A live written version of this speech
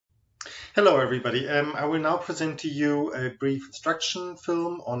Hello everybody, I will now present to you a brief instruction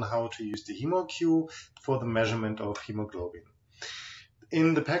film on how to use the Haemocue for the measurement of hemoglobin.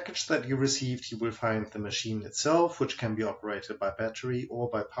 In the package that you received you will find the machine itself, which can be operated by battery or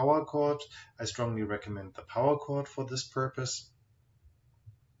by power cord. I strongly recommend the power cord for this purpose.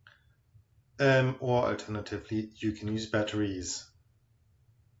 Or alternatively you can use batteries.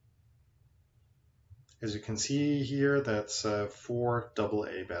 As you can see here, that's 4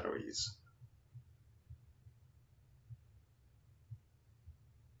 AA batteries.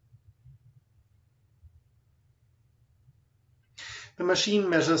 The machine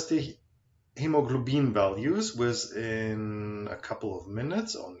measures the hemoglobin values within a couple of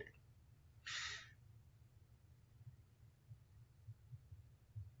minutes only.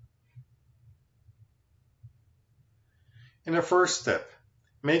 In a first step,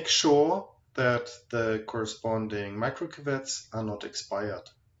 make sure that the corresponding microcuvettes are not expired.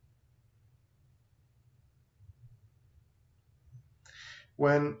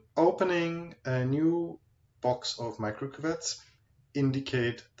 When opening a new box of microcuvettes,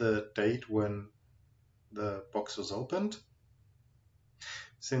 indicate the date when the box was opened,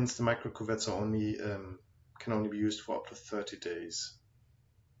 since the microcuvettes can only be used for up to 30 days.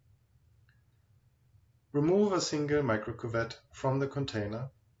 Remove a single microcuvette from the container.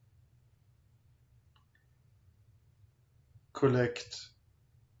 Collect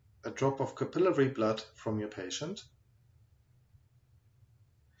a drop of capillary blood from your patient.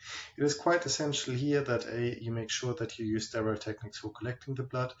 It is quite essential here that you make sure that you use sterile techniques for collecting the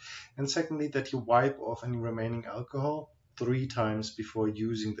blood, and secondly that you wipe off any remaining alcohol 3 times before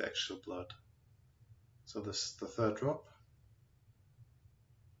using the actual blood. So this is the third drop.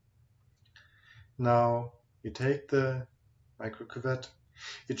 Now you take the microcuvette.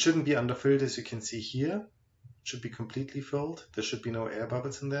 It shouldn't be underfilled, as you can see here. It should be completely filled. There should be no air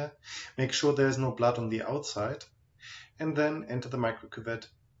bubbles in there. Make sure there is no blood on the outside, and then enter the microcuvette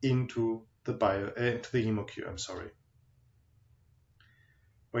into the Haemocue.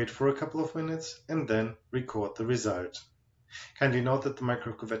 Wait for a couple of minutes and then record the result. Kindly note that the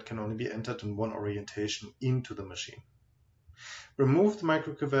microcuvette can only be entered in one orientation into the machine. Remove the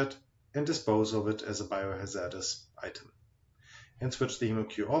microcuvette and dispose of it as a biohazardous item. And switch the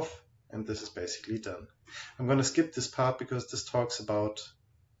Haemocue off, and this is basically done. I'm going to skip this part because this talks about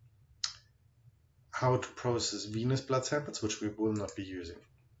how to process venous blood samples, which we will not be using.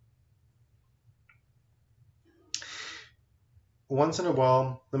 Once in a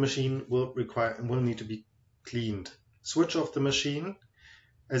while, the machine will need to be cleaned. Switch off the machine.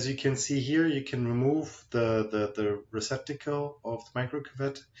 As you can see here, you can remove the receptacle of the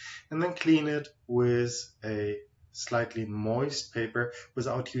microcuvette and then clean it with a slightly moist paper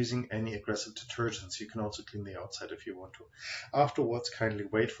without using any aggressive detergents. You can also clean the outside if you want to. Afterwards, kindly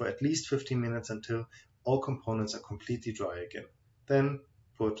wait for at least 15 minutes until all components are completely dry again. Then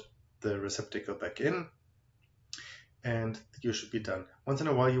put the receptacle back in, and you should be done. Once in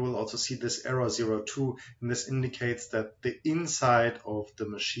a while you will also see this error 02, and this indicates that the inside of the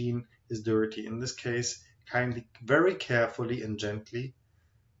machine is dirty. In this case, kindly, very carefully and gently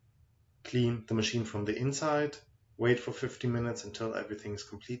clean the machine from the inside, wait for 15 minutes until everything is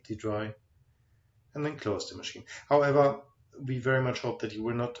completely dry, and then close the machine. However, we very much hope that you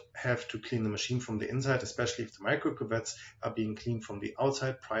will not have to clean the machine from the inside, especially if the microcuvettes are being cleaned from the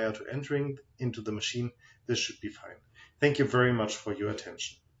outside prior to entering into the machine. This should be fine. Thank you very much for your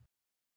attention.